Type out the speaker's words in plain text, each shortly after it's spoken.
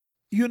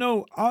You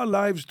know, our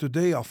lives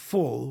today are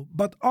full,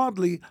 but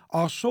oddly,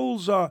 our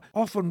souls are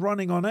often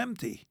running on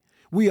empty.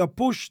 We are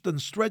pushed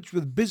and stretched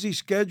with busy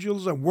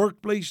schedules and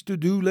workplace to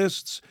do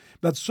lists,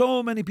 but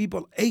so many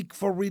people ache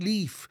for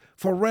relief,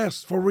 for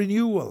rest, for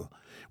renewal.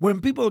 When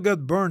people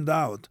get burned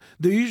out,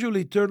 they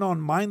usually turn on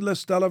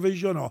mindless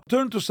television or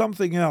turn to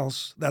something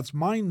else that's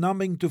mind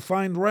numbing to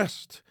find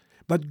rest.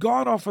 But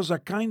God offers a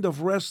kind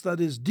of rest that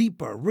is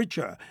deeper,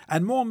 richer,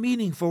 and more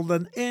meaningful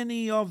than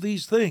any of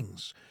these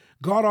things.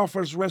 God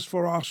offers rest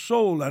for our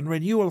soul and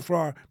renewal for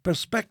our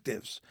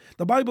perspectives.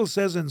 The Bible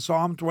says in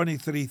Psalm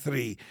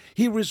 23:3,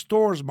 He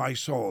restores my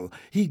soul.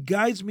 He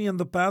guides me in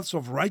the paths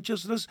of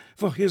righteousness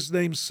for His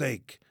name's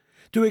sake.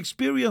 To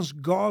experience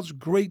God's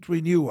great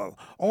renewal,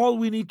 all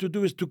we need to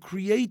do is to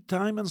create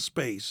time and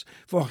space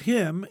for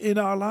Him in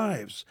our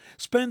lives.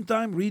 Spend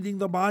time reading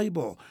the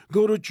Bible,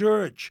 go to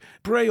church,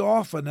 pray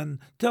often, and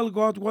tell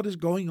God what is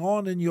going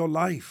on in your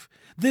life.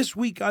 This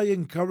week I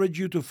encourage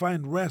you to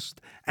find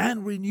rest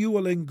and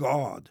renewal in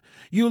God.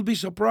 You'll be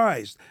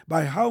surprised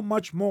by how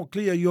much more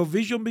clear your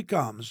vision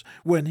becomes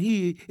when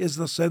He is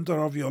the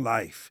center of your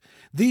life.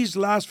 These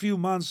last few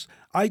months,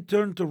 I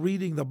turned to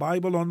reading the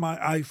Bible on my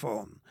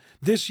iPhone.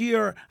 This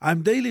year,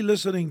 I'm daily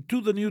listening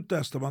to the New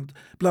Testament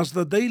plus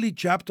the daily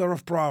chapter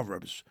of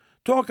Proverbs.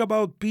 Talk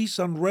about peace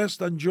and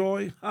rest and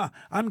joy.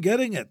 I'm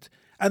getting it.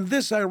 And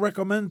this I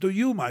recommend to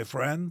you, my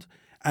friend.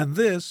 And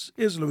this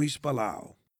is Luis Palau.